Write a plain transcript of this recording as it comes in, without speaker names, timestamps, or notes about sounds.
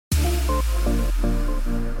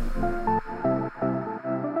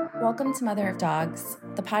Welcome to Mother of Dogs,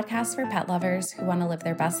 the podcast for pet lovers who want to live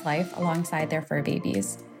their best life alongside their fur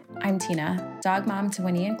babies. I'm Tina, dog mom to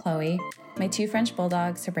Winnie and Chloe, my two French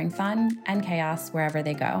bulldogs who bring fun and chaos wherever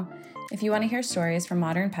they go. If you want to hear stories from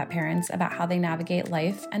modern pet parents about how they navigate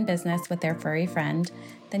life and business with their furry friend,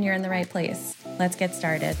 then you're in the right place. Let's get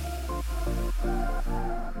started.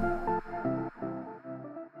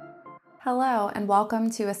 Hello, and welcome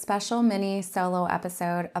to a special mini solo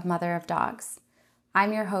episode of Mother of Dogs.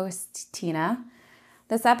 I'm your host, Tina.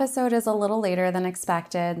 This episode is a little later than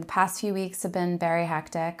expected. The past few weeks have been very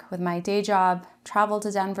hectic with my day job, travel to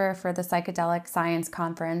Denver for the Psychedelic Science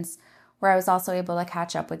Conference, where I was also able to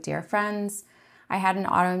catch up with dear friends. I had an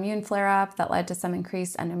autoimmune flare-up that led to some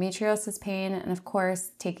increased endometriosis pain, and of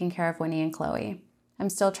course, taking care of Winnie and Chloe. I'm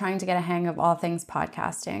still trying to get a hang of all things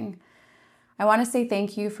podcasting. I want to say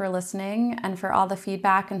thank you for listening and for all the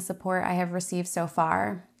feedback and support I have received so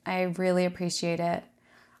far. I really appreciate it.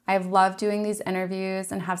 I've loved doing these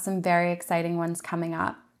interviews and have some very exciting ones coming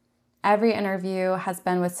up. Every interview has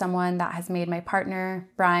been with someone that has made my partner,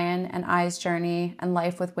 Brian, and I's journey and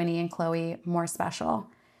life with Winnie and Chloe more special.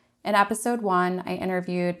 In episode 1, I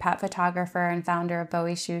interviewed pet photographer and founder of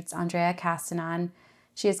Bowie Shoots, Andrea Castanon.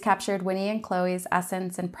 She has captured Winnie and Chloe's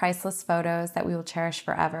essence in priceless photos that we will cherish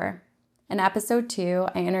forever. In episode 2,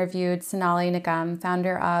 I interviewed Sonali Nigam,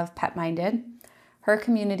 founder of Pet Minded. Her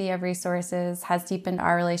community of resources has deepened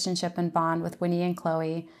our relationship and bond with Winnie and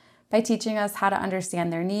Chloe by teaching us how to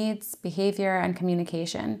understand their needs, behavior, and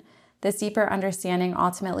communication. This deeper understanding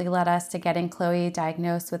ultimately led us to getting Chloe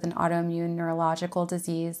diagnosed with an autoimmune neurological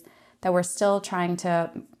disease that we're still trying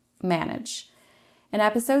to manage. In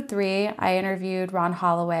episode 3, I interviewed Ron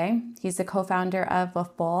Holloway. He's the co-founder of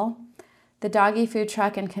Woof Bowl, the doggy food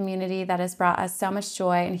truck and community that has brought us so much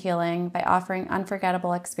joy and healing by offering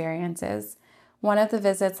unforgettable experiences. One of the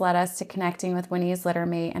visits led us to connecting with Winnie's litter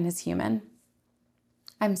mate and his human.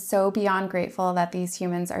 I'm so beyond grateful that these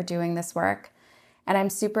humans are doing this work, and I'm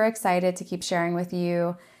super excited to keep sharing with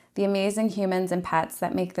you the amazing humans and pets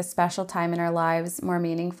that make this special time in our lives more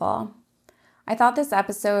meaningful. I thought this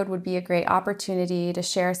episode would be a great opportunity to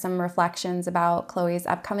share some reflections about Chloe's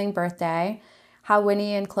upcoming birthday, how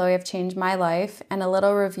Winnie and Chloe have changed my life, and a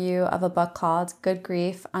little review of a book called Good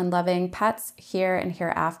Grief: Unloving Pets Here and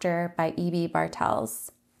Hereafter by E.B.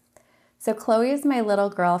 Bartels. So Chloe is my little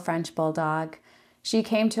girl French bulldog. She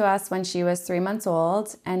came to us when she was 3 months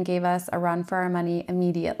old and gave us a run for our money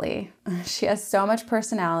immediately. She has so much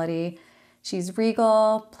personality. She's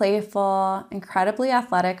regal, playful, incredibly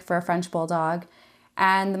athletic for a French bulldog,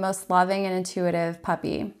 and the most loving and intuitive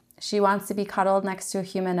puppy. She wants to be cuddled next to a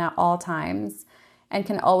human at all times and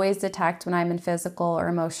can always detect when I'm in physical or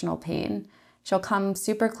emotional pain. She'll come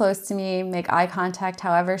super close to me, make eye contact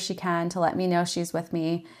however she can to let me know she's with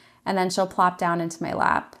me, and then she'll plop down into my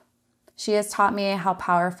lap. She has taught me how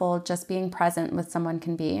powerful just being present with someone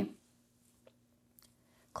can be.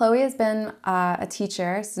 Chloe has been a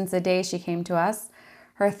teacher since the day she came to us.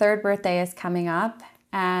 Her 3rd birthday is coming up,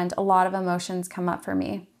 and a lot of emotions come up for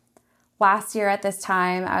me. Last year at this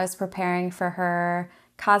time, I was preparing for her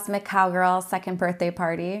Cosmic Cowgirl 2nd birthday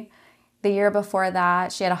party. The year before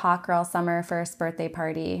that, she had a Hot Girl Summer 1st birthday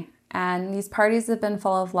party. And these parties have been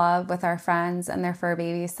full of love with our friends and their fur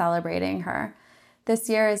babies celebrating her. This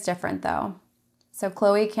year is different though. So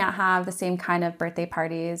Chloe can't have the same kind of birthday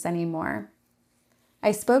parties anymore.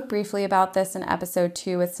 I spoke briefly about this in episode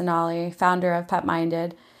 2 with Sonali, founder of Pet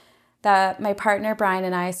Minded, that my partner Brian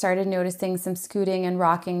and I started noticing some scooting and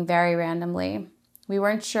rocking very randomly. We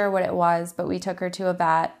weren't sure what it was, but we took her to a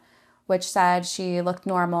vet, which said she looked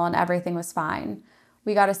normal and everything was fine.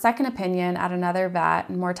 We got a second opinion at another vet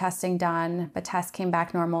and more testing done, but tests came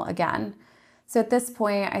back normal again. So at this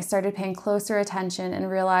point, I started paying closer attention and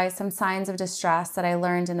realized some signs of distress that I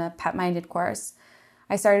learned in a Pet Minded course.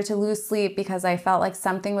 I started to lose sleep because I felt like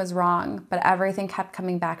something was wrong, but everything kept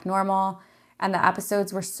coming back normal. And the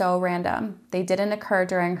episodes were so random. They didn't occur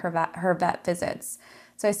during her vet visits.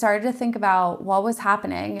 So I started to think about what was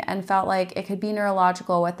happening and felt like it could be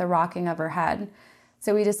neurological with the rocking of her head.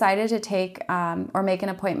 So we decided to make an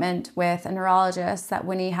appointment with a neurologist that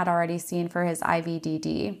Winnie had already seen for his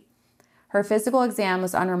IVDD. Her physical exam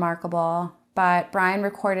was unremarkable, but Brian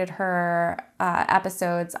recorded her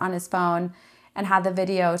episodes on his phone and had the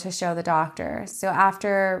video to show the doctor. So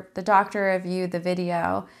after the doctor reviewed the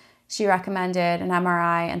video, she recommended an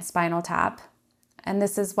MRI and spinal tap. And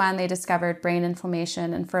this is when they discovered brain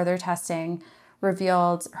inflammation, and further testing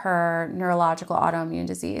revealed her neurological autoimmune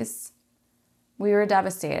disease. We were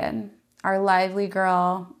devastated. Our lively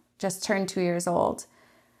girl just turned 2 years old.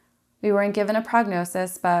 We weren't given a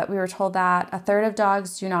prognosis, but we were told that 1/3 of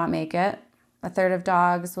dogs do not make it. A third of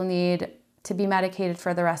dogs will need to be medicated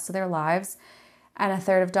for the rest of their lives, and a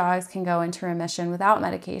third of dogs can go into remission without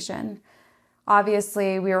medication.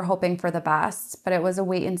 Obviously, we were hoping for the best, but it was a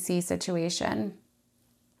wait-and-see situation.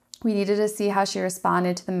 We needed to see how she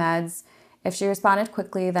responded to the meds. If she responded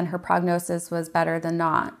quickly, then her prognosis was better than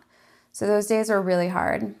not. So those days were really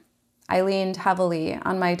hard. I leaned heavily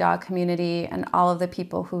on my dog community and all of the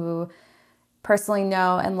people who personally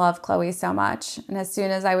know and love Chloe so much. And as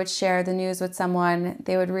soon as I would share the news with someone,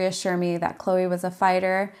 they would reassure me that Chloe was a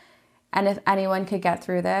fighter, and if anyone could get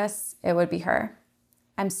through this, it would be her.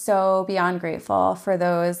 I'm so beyond grateful for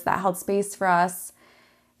those that held space for us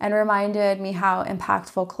and reminded me how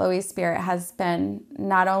impactful Chloe's spirit has been,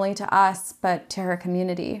 not only to us, but to her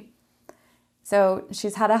community. So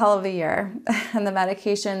she's had a hell of a year, and the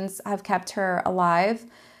medications have kept her alive,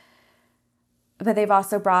 but they've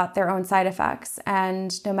also brought their own side effects.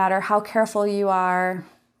 And no matter how careful you are,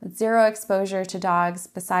 zero exposure to dogs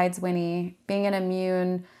besides Winnie, being an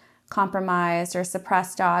immune compromised or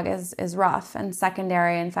suppressed dog is rough, and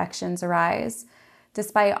secondary infections arise.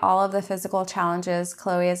 Despite all of the physical challenges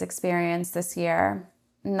Chloe has experienced this year,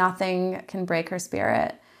 nothing can break her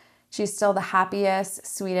spirit. She's still the happiest,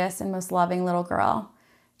 sweetest, and most loving little girl.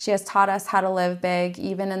 She has taught us how to live big,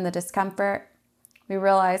 even in the discomfort. We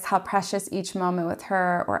realize how precious each moment with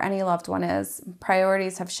her or any loved one is.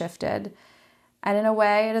 Priorities have shifted. And in a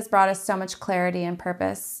way, it has brought us so much clarity and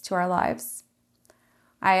purpose to our lives.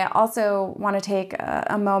 I also want to take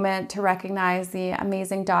a moment to recognize the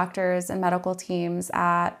amazing doctors and medical teams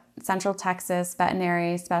at Central Texas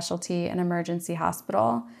Veterinary Specialty and Emergency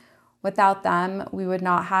Hospital. Without them, we would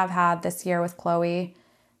not have had this year with Chloe.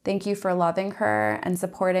 Thank you for loving her and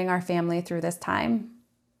supporting our family through this time.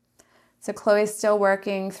 So Chloe's still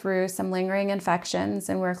working through some lingering infections,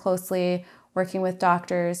 and we're closely working with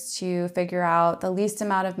doctors to figure out the least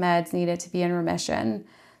amount of meds needed to be in remission.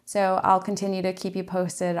 So I'll continue to keep you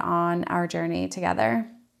posted on our journey together.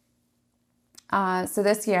 So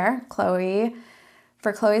this year,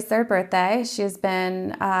 for Chloe's third birthday, she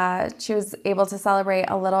was able to celebrate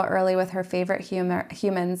a little early with her favorite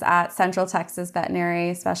humans at Central Texas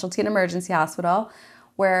Veterinary Specialty and Emergency Hospital,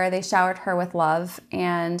 where they showered her with love.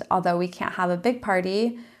 And although we can't have a big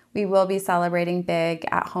party, we will be celebrating big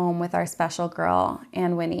at home with our special girl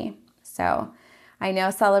and Winnie. So I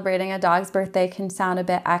know celebrating a dog's birthday can sound a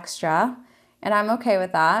bit extra, and I'm okay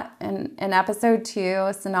with that. In episode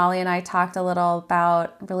 2, Sonali and I talked a little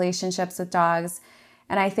about relationships with dogs,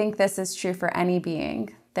 and I think this is true for any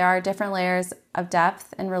being. There are different layers of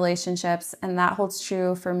depth in relationships, and that holds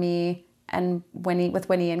true for me and with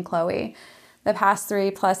Winnie and Chloe. The past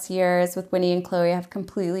 3+ years with Winnie and Chloe have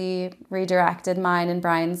completely redirected mine and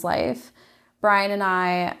Brian's life. Brian and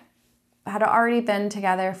I had already been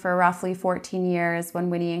together for roughly 14 years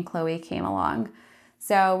when Winnie and Chloe came along.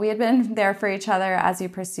 So we had been there for each other as we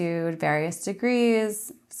pursued various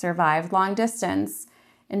degrees, survived long distance,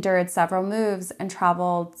 endured several moves, and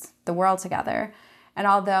traveled the world together. And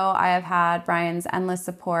although I have had Brian's endless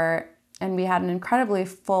support and we had an incredibly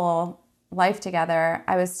full life together,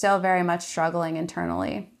 I was still very much struggling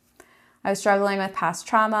internally. I was struggling with past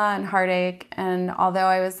trauma and heartache, and although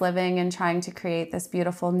I was living and trying to create this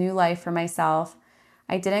beautiful new life for myself,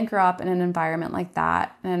 I didn't grow up in an environment like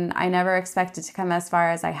that, and I never expected to come as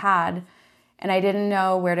far as I had, and I didn't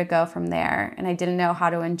know where to go from there, and I didn't know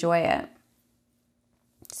how to enjoy it.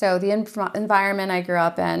 So the environment I grew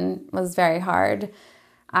up in was very hard.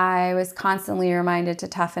 I was constantly reminded to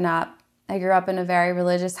toughen up. I grew up in a very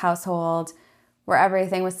religious household where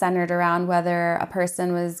everything was centered around whether a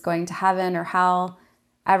person was going to heaven or hell.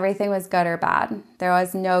 Everything was good or bad. There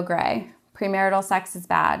was no gray. Premarital sex is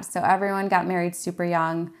bad, so everyone got married super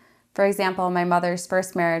young. For example, my mother's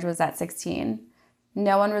first marriage was at 16.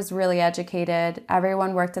 No one was really educated.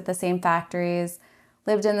 Everyone worked at the same factories,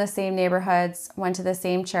 lived in the same neighborhoods, went to the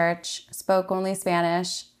same church, spoke only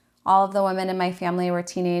Spanish. All of the women in my family were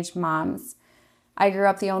teenage moms. I grew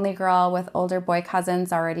up the only girl with older boy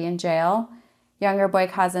cousins already in jail, younger boy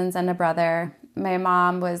cousins, and a brother. My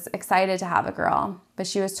mom was excited to have a girl, but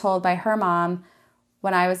she was told by her mom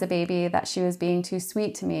when I was a baby that she was being too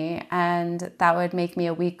sweet to me and that would make me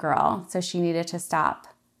a weak girl, so she needed to stop.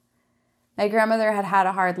 My grandmother had had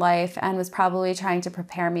a hard life and was probably trying to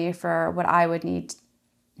prepare me for what I would need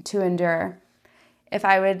to endure. If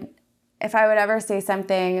I would ever say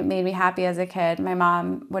something made me happy as a kid, my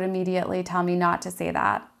mom would immediately tell me not to say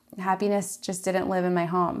that. Happiness just didn't live in my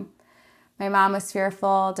home. My mom was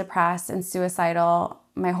fearful, depressed, and suicidal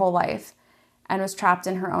my whole life and was trapped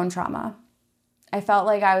in her own trauma. I felt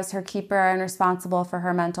like I was her keeper and responsible for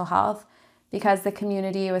her mental health. Because the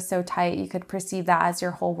community was so tight, you could perceive that as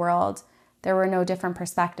your whole world. There were no different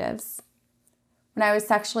perspectives. When I was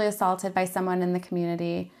sexually assaulted by someone in the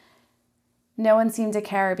community, no one seemed to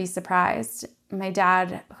care or be surprised. My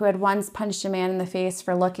dad, who had once punched a man in the face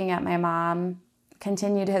for looking at my mom,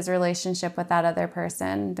 continued his relationship with that other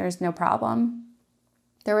person. There's no problem.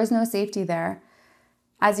 There was no safety there.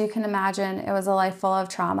 As you can imagine, it was a life full of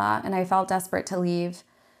trauma, and I felt desperate to leave.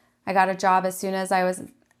 I got a job as soon as I was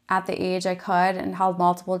at the age I could and held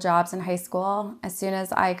multiple jobs in high school. As soon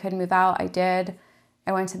as I could move out, I did.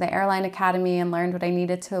 I went to the airline academy and learned what I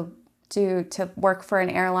needed to do to work for an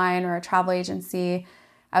airline or a travel agency.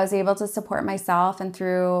 I was able to support myself and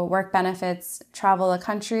through work benefits, travel the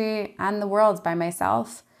country and the world by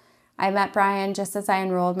myself. I met Brian just as I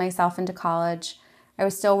enrolled myself into college. I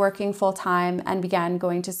was still working full-time and began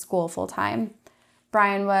going to school full-time.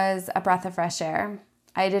 Brian was a breath of fresh air.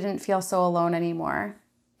 I didn't feel so alone anymore.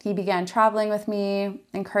 He began traveling with me,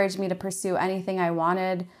 encouraged me to pursue anything I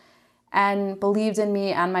wanted, and believed in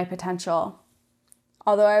me and my potential.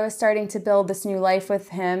 Although I was starting to build this new life with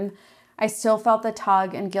him, I still felt the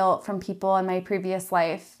tug and guilt from people in my previous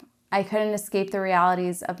life. I couldn't escape the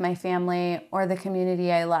realities of my family or the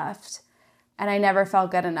community I left, and I never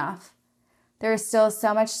felt good enough. There was still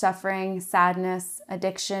so much suffering, sadness,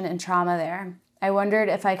 addiction, and trauma there. I wondered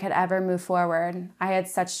if I could ever move forward. I had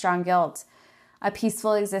such strong guilt. A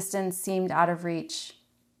peaceful existence seemed out of reach.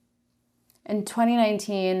 In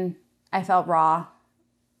 2019, I felt raw.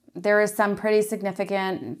 There were some pretty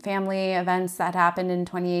significant family events that happened in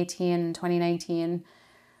 2018 and 2019.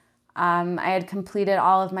 I had completed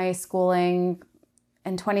all of my schooling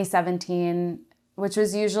in 2017, which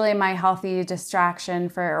was usually my healthy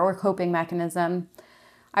distraction or coping mechanism.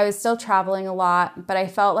 I was still traveling a lot, but I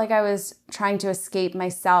felt like I was trying to escape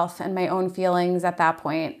myself and my own feelings at that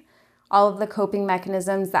point. All of the coping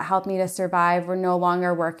mechanisms that helped me to survive were no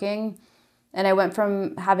longer working, and I went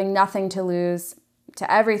from having nothing to lose to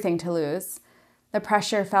everything to lose. The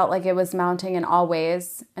pressure felt like it was mounting in all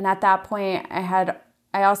ways, and at that point,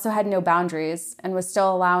 I also had no boundaries and was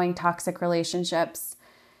still allowing toxic relationships.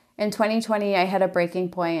 In 2020, I hit a breaking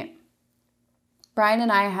point. Brian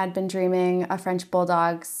and I had been dreaming of French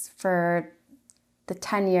bulldogs for the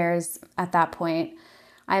 10 years at that point.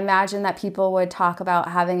 I imagined that people would talk about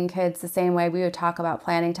having kids the same way we would talk about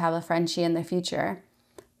planning to have a Frenchie in the future.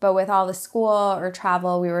 But with all the school or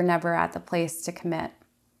travel, we were never at the place to commit.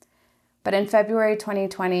 But in February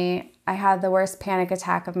 2020, I had the worst panic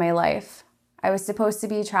attack of my life. I was supposed to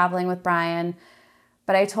be traveling with Brian,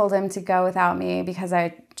 but I told him to go without me because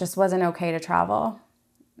I just wasn't okay to travel.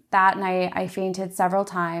 That night, I fainted several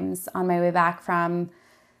times on my way back from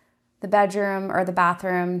the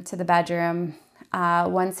bathroom to the bedroom.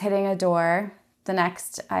 Once hitting a door, the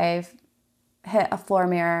next I hit a floor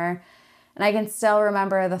mirror, and I can still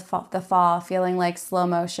remember the fall feeling like slow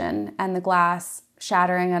motion and the glass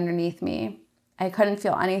shattering underneath me. I couldn't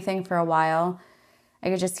feel anything for a while. I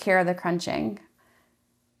could just hear the crunching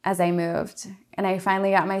as I moved. And I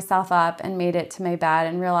finally got myself up and made it to my bed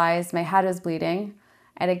and realized my head was bleeding.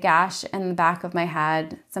 I had a gash in the back of my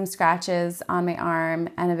head, some scratches on my arm,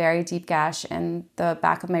 and a very deep gash in the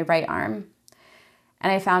back of my right arm.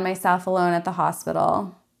 And I found myself alone at the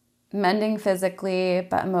hospital, mending physically,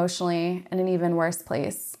 but emotionally in an even worse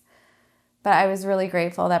place. But I was really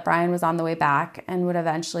grateful that Brian was on the way back and would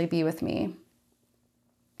eventually be with me.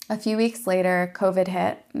 A few weeks later, COVID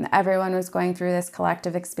hit, and everyone was going through this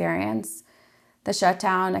collective experience. The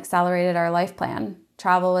shutdown accelerated our life plan.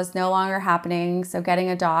 Travel was no longer happening, so getting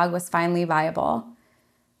a dog was finally viable.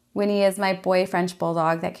 Winnie is my boy French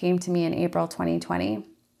bulldog that came to me in April 2020.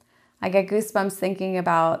 I get goosebumps thinking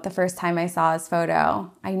about the first time I saw his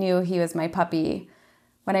photo. I knew he was my puppy.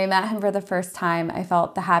 When I met him for the first time, I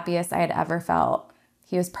felt the happiest I had ever felt.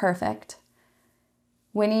 He was perfect.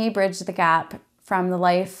 Winnie bridged the gap from the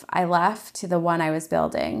life I left to the one I was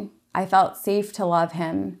building. I felt safe to love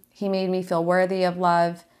him. He made me feel worthy of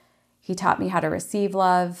love. He taught me how to receive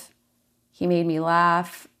love. He made me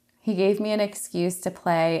laugh. He gave me an excuse to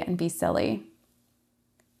play and be silly.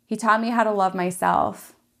 He taught me how to love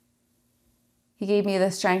myself. He gave me the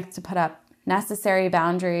strength to put up necessary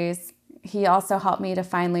boundaries. He also helped me to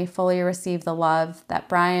finally fully receive the love that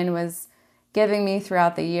Brian was giving me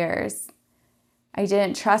throughout the years. I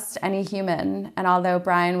didn't trust any human, and although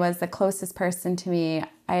Brian was the closest person to me,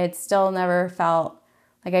 I had still never felt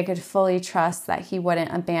like I could fully trust that he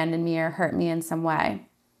wouldn't abandon me or hurt me in some way.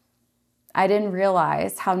 I didn't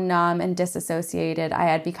realize how numb and disassociated I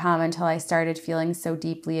had become until I started feeling so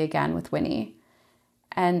deeply again with Winnie.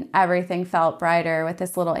 And everything felt brighter with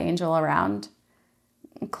this little angel around.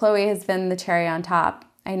 Chloe has been the cherry on top.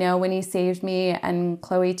 I know Winnie saved me, and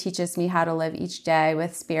Chloe teaches me how to live each day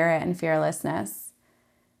with spirit and fearlessness.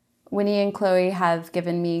 Winnie and Chloe have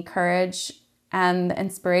given me courage and the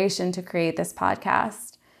inspiration to create this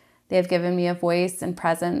podcast. They have given me a voice and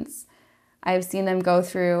presence. I've seen them go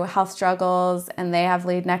through health struggles, and they have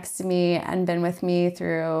laid next to me and been with me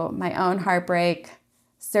through my own heartbreak,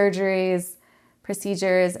 surgeries,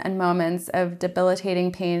 procedures, and moments of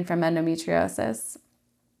debilitating pain from endometriosis.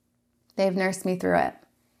 They've nursed me through it.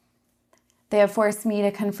 They have forced me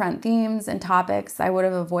to confront themes and topics I would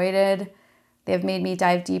have avoided. They have made me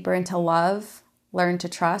dive deeper into love, learn to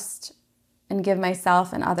trust, and give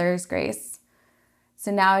myself and others grace.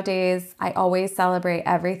 So nowadays, I always celebrate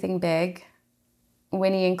everything big.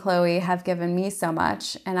 Winnie and Chloe have given me so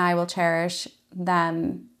much, and I will cherish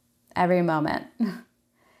them every moment.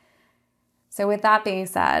 So with that being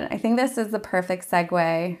said, I think this is the perfect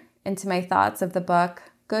segue into my thoughts of the book,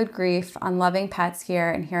 Good Grief on Loving Pets Here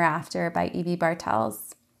and Hereafter by E.B.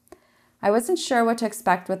 Bartels. I wasn't sure what to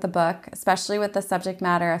expect with the book, especially with the subject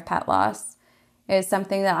matter of pet loss. It is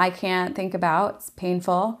something that I can't think about. It's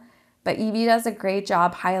painful. But E.B. does a great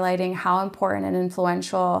job highlighting how important and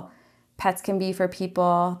influential pets can be for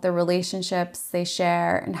people, the relationships they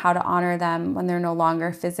share, and how to honor them when they're no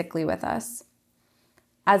longer physically with us.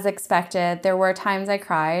 As expected, there were times I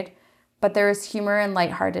cried, but there was humor and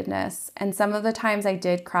lightheartedness, and some of the times I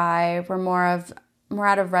did cry were more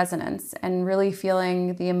out of resonance and really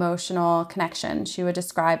feeling the emotional connection she would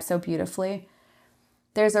describe so beautifully.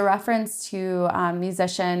 There's a reference to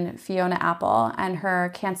musician Fiona Apple and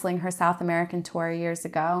her canceling her South American tour years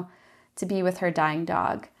ago to be with her dying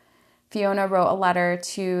dog. Fiona wrote a letter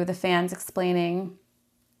to the fans explaining.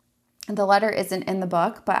 The letter isn't in the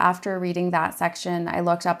book, but after reading that section, I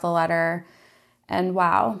looked up the letter, and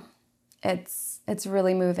wow, it's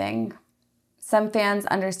really moving. Some fans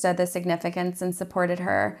understood the significance and supported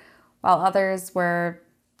her, while others were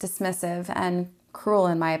dismissive and cruel,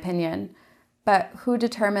 in my opinion. But who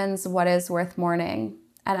determines what is worth mourning?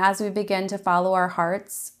 And as we begin to follow our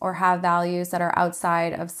hearts or have values that are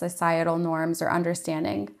outside of societal norms or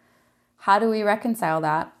understanding, how do we reconcile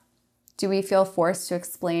that? Do we feel forced to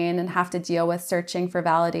explain and have to deal with searching for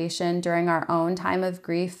validation during our own time of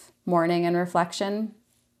grief, mourning, and reflection?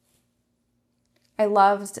 I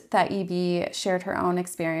loved that E.B. shared her own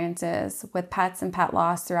experiences with pets and pet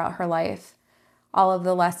loss throughout her life, all of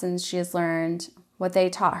the lessons she has learned, what they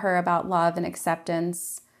taught her about love and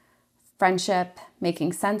acceptance, friendship,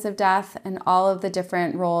 making sense of death, and all of the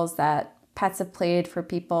different roles that pets have played for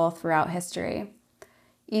people throughout history.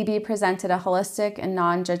 E.B. presented a holistic and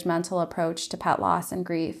non-judgmental approach to pet loss and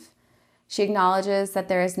grief. She acknowledges that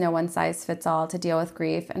there is no one-size-fits-all to deal with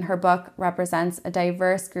grief, and her book represents a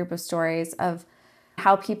diverse group of stories of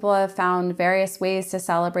how people have found various ways to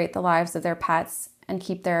celebrate the lives of their pets and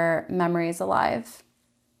keep their memories alive.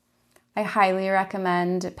 I highly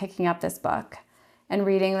recommend picking up this book and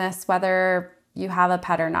reading this whether you have a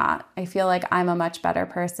pet or not. I feel like I'm a much better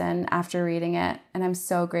person after reading it, and I'm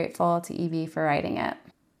so grateful to E.B. for writing it.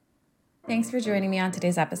 Thanks for joining me on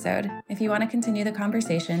today's episode. If you want to continue the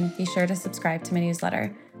conversation, be sure to subscribe to my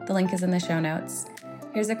newsletter. The link is in the show notes.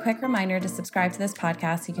 Here's a quick reminder to subscribe to this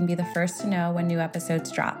podcast so you can be the first to know when new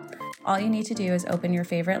episodes drop. All you need to do is open your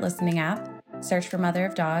favorite listening app, search for Mother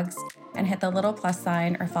of Dogs, and hit the little plus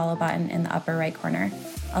sign or follow button in the upper right corner.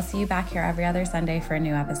 I'll see you back here every other Sunday for a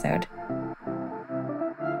new episode.